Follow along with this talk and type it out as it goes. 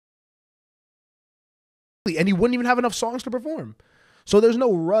And he wouldn't even have enough songs to perform. So there's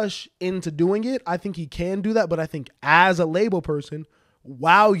no rush into doing it. I think he can do that, but I think as a label person,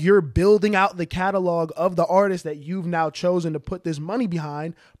 while you're building out the catalog of the artist that you've now chosen to put this money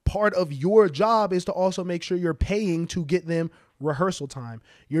behind, part of your job is to also make sure you're paying to get them rehearsal time.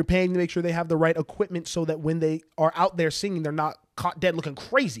 You're paying to make sure they have the right equipment so that when they are out there singing, they're not caught dead looking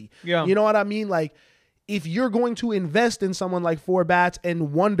crazy. Yeah. You know what I mean? Like, if you're going to invest in someone like Four Bats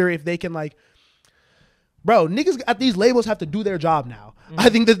and wonder if they can, like, bro, niggas at these labels have to do their job now. I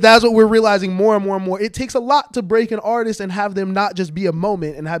think that's what we're realizing more and more and more. It takes a lot to break an artist and have them not just be a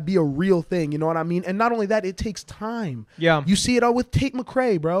moment and be a real thing. You know what I mean? And not only that, it takes time. Yeah. You see it all with Tate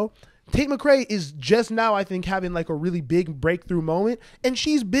McRae, bro. Tate McRae is just now, I think, having like a really big breakthrough moment. And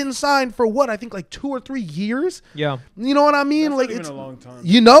she's been signed for what? I think like 2 or 3 years. Yeah. You know what I mean? That's like not it's even a long time.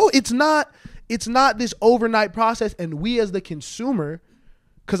 You know, it's not this overnight process. And we as the consumer,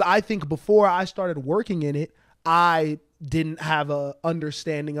 because I think before I started working in it, I didn't have a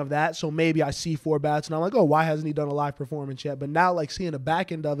understanding of that. So maybe I see Four Bats and I'm like, oh, why hasn't he done a live performance yet? But now, like, seeing the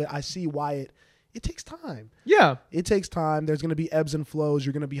back end of it, I see why it takes time. Yeah. It takes time. There's going to be ebbs and flows.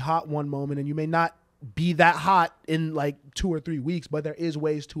 You're going to be hot one moment and you may not be that hot in like 2 or 3 weeks, but there is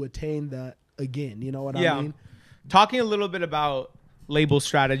ways to attain that again. You know what I mean? Talking a little bit about label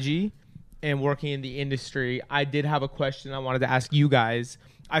strategy and working in the industry, I did have a question I wanted to ask you guys.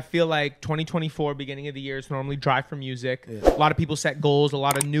 I feel like 2024, beginning of the year, is normally dry for music. Yeah. A lot of people set goals. A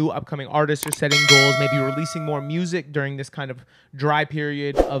lot of new upcoming artists are setting goals, maybe releasing more music during this kind of dry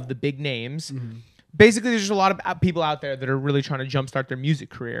period of the big names. Mm-hmm. Basically, there's just a lot of people out there that are really trying to jumpstart their music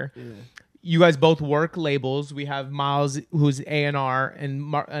career. Yeah. You guys both work labels. We have Miles, who's A&R, and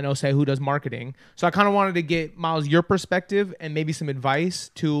Osei, who does marketing. So I kind of wanted to get, Miles, your perspective and maybe some advice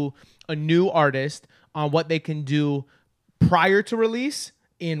to a new artist on what they can do prior to release,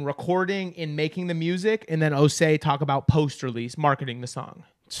 in recording, in making the music, and then Osei talk about post-release, marketing the song.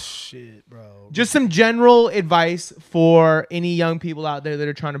 Shit, bro. Just some general advice for any young people out there that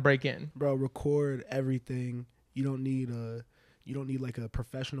are trying to break in. Bro, record everything. You don't need like a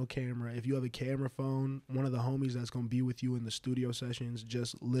professional camera. If you have a camera phone, one of the homies that's going to be with you in the studio sessions,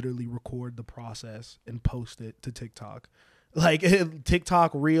 just literally record the process and post it to TikTok. Like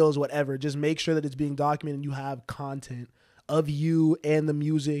TikTok, Reels, whatever. Just make sure that it's being documented and you have content of you and the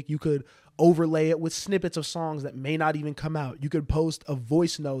music. You could overlay it with snippets of songs that may not even come out. You could post a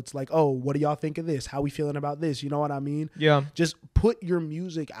voice notes like, oh, what do y'all think of this? How we feeling about this? You know what I mean? Yeah. Just put your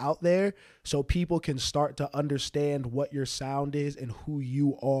music out there so people can start to understand what your sound is and who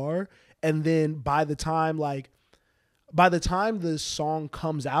you are. And then by the time the song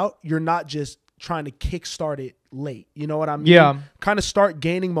comes out, you're not just trying to kickstart it late. You know what I mean? Yeah. Kind of start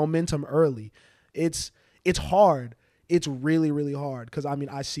gaining momentum early. It's hard. It's really, really hard because, I mean,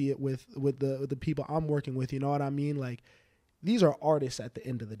 I see it with the people I'm working with. You know what I mean? Like, these are artists at the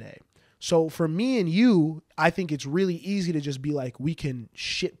end of the day. So for me and you, I think it's really easy to just be like, we can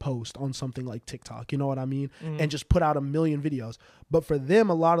shit post on something like TikTok. You know what I mean? Mm-hmm. And just put out 1 million videos. But for them,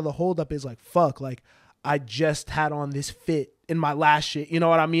 a lot of the holdup is like, fuck, like, I just had on this fit in my last shit. You know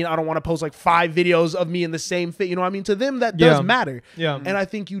what I mean? I don't want to post like 5 videos of me in the same fit. You know what I mean? To them, that does matter. Yeah. And I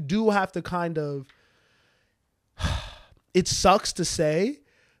think you do have to kind of... It sucks to say,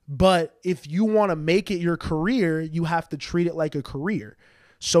 but if you want to make it your career, you have to treat it like a career.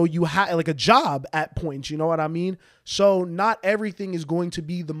 So you have like a job at points, you know what I mean? So not everything is going to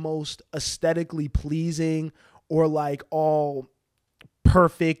be the most aesthetically pleasing or like all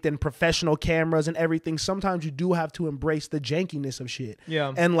perfect and professional cameras and everything. Sometimes you do have to embrace the jankiness of shit.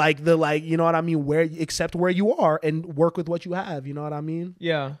 Yeah. And you know what I mean? Accept where you are and work with what you have. You know what I mean?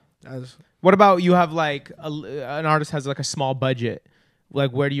 Yeah. What about you have like an artist has like a small budget?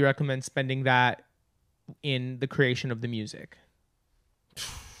 Like, where do you recommend spending that in the creation of the music?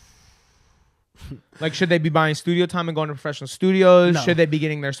 Like, should they be buying studio time and going to professional studios? No. Should they be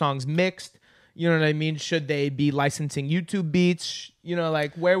getting their songs mixed? You know what I mean? Should they be licensing YouTube beats? You know,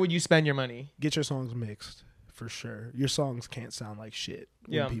 like, where would you spend your money? Get your songs mixed. For sure, your songs can't sound like shit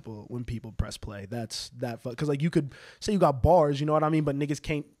when people press play. That's that because like you could say you got bars, you know what I mean, but niggas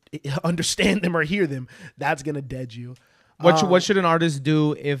can't understand them or hear them. That's gonna dead you. What should an artist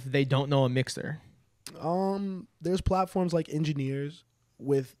do if they don't know a mixer? There's platforms like Engineers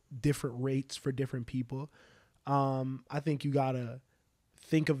with different rates for different people. I think you gotta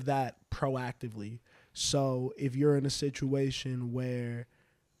think of that proactively. So if you're in a situation where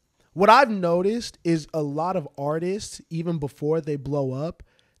what I've noticed is a lot of artists, even before they blow up,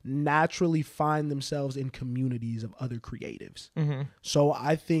 naturally find themselves in communities of other creatives. Mm-hmm. So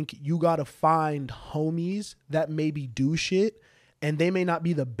I think you got to find homies that maybe do shit, and they may not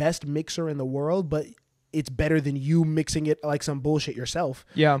be the best mixer in the world, but it's better than you mixing it like some bullshit yourself.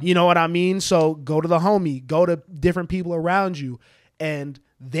 Yeah. You know what I mean? So go to the homie, go to different people around you, and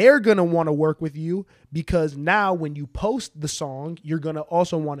they're going to want to work with you because now when you post the song, you're going to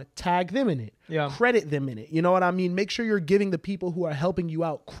also want to tag them in it, credit them in it. You know what I mean? Make sure you're giving the people who are helping you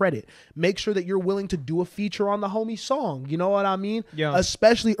out credit. Make sure that you're willing to do a feature on the homie song. You know what I mean? Yeah.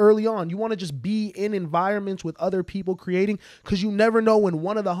 Especially early on. You want to just be in environments with other people creating because you never know when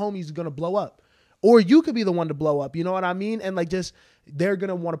one of the homies is going to blow up. Or you could be the one to blow up, you know what I mean? And like just, they're going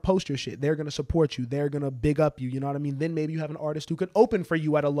to want to post your shit. They're going to support you. They're going to big up you, you know what I mean? Then maybe you have an artist who could open for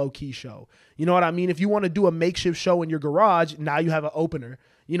you at a low-key show. You know what I mean? If you want to do a makeshift show in your garage, now you have an opener.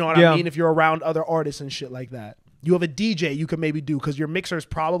 You know what I mean? If you're around other artists and shit like that. You have a DJ you could maybe do because your mixer is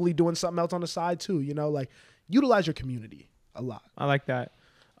probably doing something else on the side too, you know? Like, utilize your community a lot. I like that.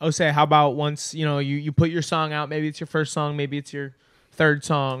 Ose, how about once, you know, you put your song out, maybe it's your first song, maybe it's your third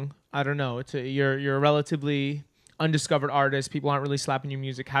song. I don't know. You're a relatively undiscovered artist. People aren't really slapping your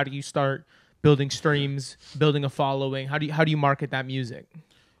music. How do you start building streams, building a following? How do you market that music?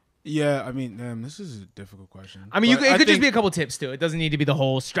 Yeah, I mean, damn, this is a difficult question. I mean, it could just be a couple tips too. It doesn't need to be the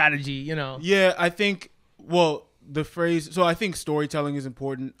whole strategy, you know. Yeah, I think. Well, the phrase. So I think storytelling is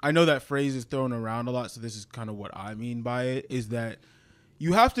important. I know that phrase is thrown around a lot. So this is kind of what I mean by it. Is that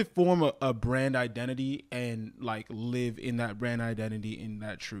you have to form a brand identity and like live in that brand identity, in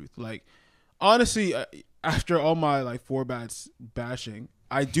that truth. Like, honestly, after all my like Forbats bashing,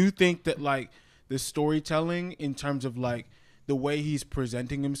 I do think that like the storytelling in terms of like the way he's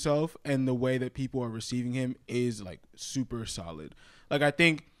presenting himself and the way that people are receiving him is like super solid. Like, I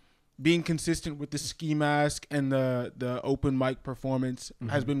think being consistent with the ski mask and the open mic performance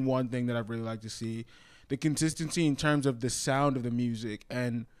has been one thing that I've really liked to see. The consistency in terms of the sound of the music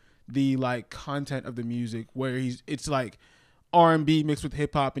and the like content of the music, where it's like R&B mixed with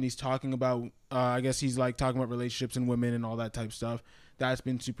hip hop, and he's talking about I guess he's like talking about relationships and women and all that type of stuff. That's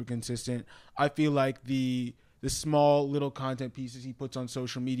been super consistent. I feel like the small little content pieces he puts on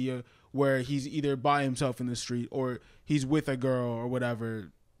social media where he's either by himself in the street or he's with a girl or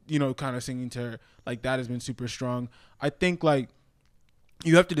whatever, you know, kind of singing to her, like that has been super strong. I think like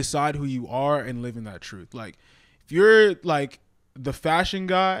you have to decide who you are and live in that truth. Like, if you're like the fashion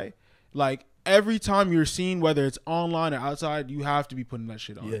guy, like every time you're seen, whether it's online or outside, you have to be putting that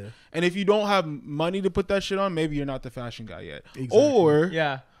shit on. Yeah. And if you don't have money to put that shit on, maybe you're not the fashion guy yet.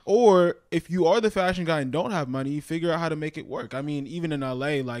 Exactly. Or if you are the fashion guy and don't have money, figure out how to make it work. I mean, even in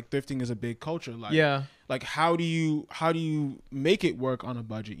LA, like thrifting is a big culture. Like, like how do you make it work on a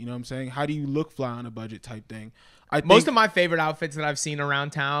budget? You know what I'm saying? How do you look fly on a budget type thing? Most of my favorite outfits that I've seen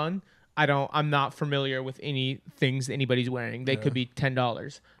around town, I'm not familiar with any things anybody's wearing. They could be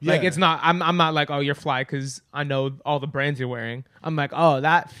 $10. Like, it's not, I'm not like, oh, you're fly because I know all the brands you're wearing. I'm like, oh,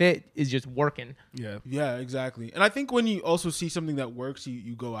 that fit is just working. Yeah, exactly. And I think when you also see something that works,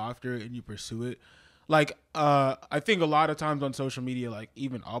 you go after it and you pursue it. Like, I think a lot of times on social media, like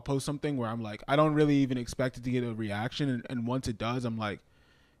even I'll post something where I'm like, I don't really even expect it to get a reaction. And once it does, I'm like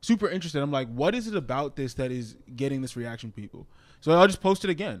super interested. I'm like, what is it about this that is getting this reaction from people? So I'll just post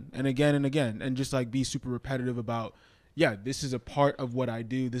it again and again and again and just like be super repetitive about, yeah, this is a part of what I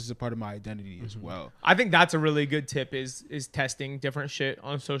do. This is a part of my identity as well. I think that's a really good tip is testing different shit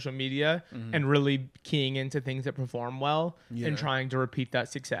on social media and really keying into things that perform well and trying to repeat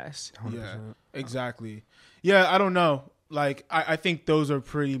that success. 100%. Yeah, exactly. Yeah, I don't know. Like, I think those are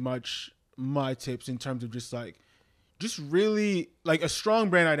pretty much my tips in terms of just really like a strong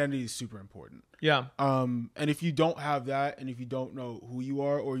brand identity is super important. Yeah. And if you don't have that, and if you don't know who you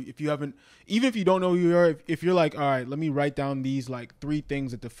are, or if you haven't, even if you don't know who you are, if you're like, all right, let me write down these like 3 things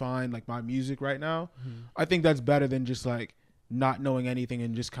that define like my music right now, I think that's better than just like not knowing anything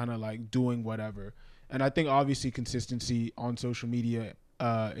and just kind of like doing whatever. And I think obviously consistency on social media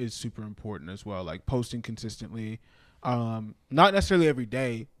is super important as well. Like posting consistently, not necessarily every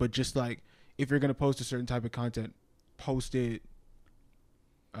day, but just like if you're gonna post a certain type of content, post it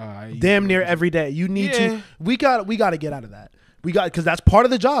damn near every day. You need to. We got to get out of that. Because that's part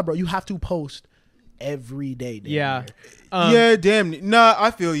of the job, bro. You have to post every day. Damn. Nah,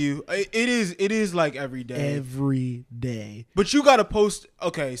 I feel you. It is like every day. Every day. But you got to post.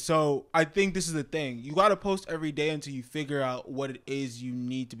 Okay, so I think this is the thing. You got to post every day until you figure out what it is you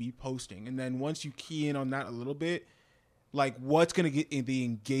need to be posting, and then once you key in on that a little bit, like what's gonna get the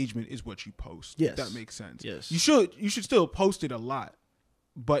engagement is what you post. Yes, if that makes sense. Yes, you should still post it a lot.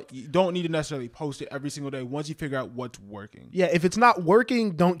 but you don't need to necessarily post it every single day once you figure out what's working. Yeah, if it's not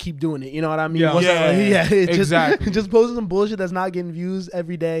working, don't keep doing it. You know what I mean? Yeah. Exactly. Just posting some bullshit that's not getting views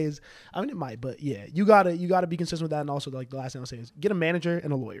every day is. I mean, it might, but yeah, you gotta be consistent with that. And also, like the last thing I'll say is, get a manager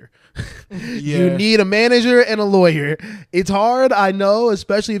and a lawyer. You need a manager and a lawyer. It's hard, I know,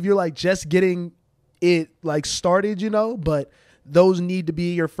 especially if you're like just getting it like started, you know. But those need to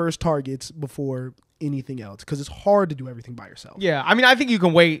be your first targets before anything else, because it's hard to do everything by yourself. Yeah, I mean, I think you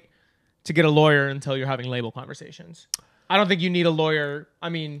can wait to get a lawyer until you're having label conversations. I don't think you need a lawyer. I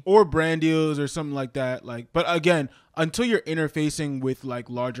mean, or brand deals or something like that. Like, but again, until you're interfacing with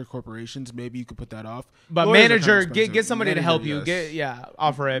like larger corporations, maybe you could put that off. But Lawyers manager, are kinda get somebody to help you. yes.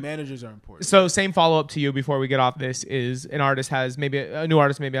 Offer it. Managers are important. So same follow up to you before we get off this is a new artist has $500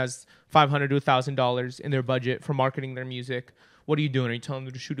 to $1,000 in their budget for marketing their music. What are you doing? Are you telling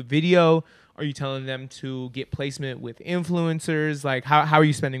them to shoot a video? Are you telling them to get placement with influencers? Like, how are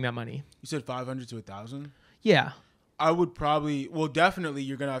you spending that money? You said 500 to 1,000. Yeah, I would definitely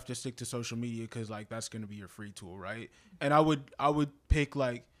you're gonna have to stick to social media because like that's gonna be your free tool, right? And I would pick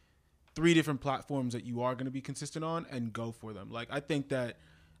like 3 different platforms that you are gonna be consistent on and go for them. Like, I think that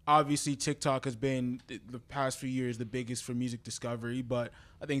obviously TikTok has been the past few years the biggest for music discovery, but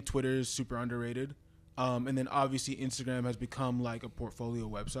I think Twitter is super underrated. And then obviously Instagram has become like a portfolio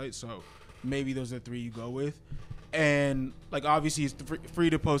website, so maybe those are 3 you go with. And like obviously it's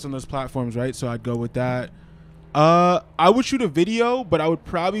free to post on those platforms, right? So I'd go with that. I would shoot a video, but I would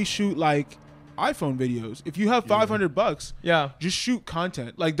probably shoot like iPhone videos. If you have $500, just shoot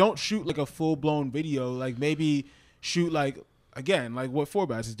content. Like, don't shoot like a full blown video. Like, maybe shoot like, again, like what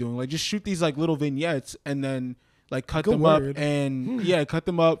Forbes is doing. Like, just shoot these like little vignettes and then like cut them up and cut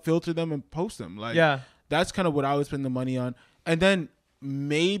them up, filter them and post them. Like, that's kind of what I would spend the money on. And then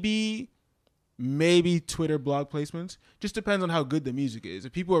maybe Twitter blog placements. Just depends on how good the music is.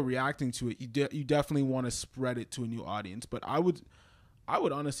 If people are reacting to it, you definitely want to spread it to a new audience. But I would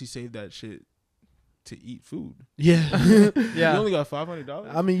honestly save that shit to eat food. Yeah. You only got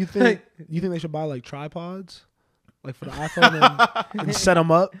 $500. I mean, you think they should buy like tripods, like for the iPhone, and set them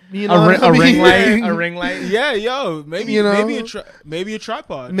up? You know, a ring light. Yeah, yo, maybe maybe a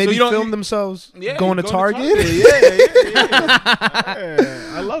tripod. Maybe so film themselves going to Target. Yeah.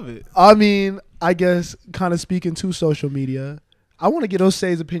 I love it. I mean, I guess kind of speaking to social media, I want to get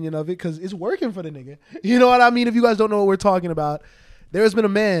Osei's opinion of it because it's working for the nigga. You know what I mean? If you guys don't know what we're talking about, there has been a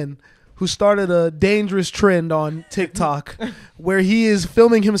man who started a dangerous trend on TikTok where he is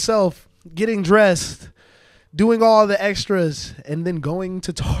filming himself getting dressed, doing all the extras, and then going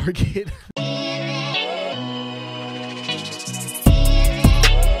to Target.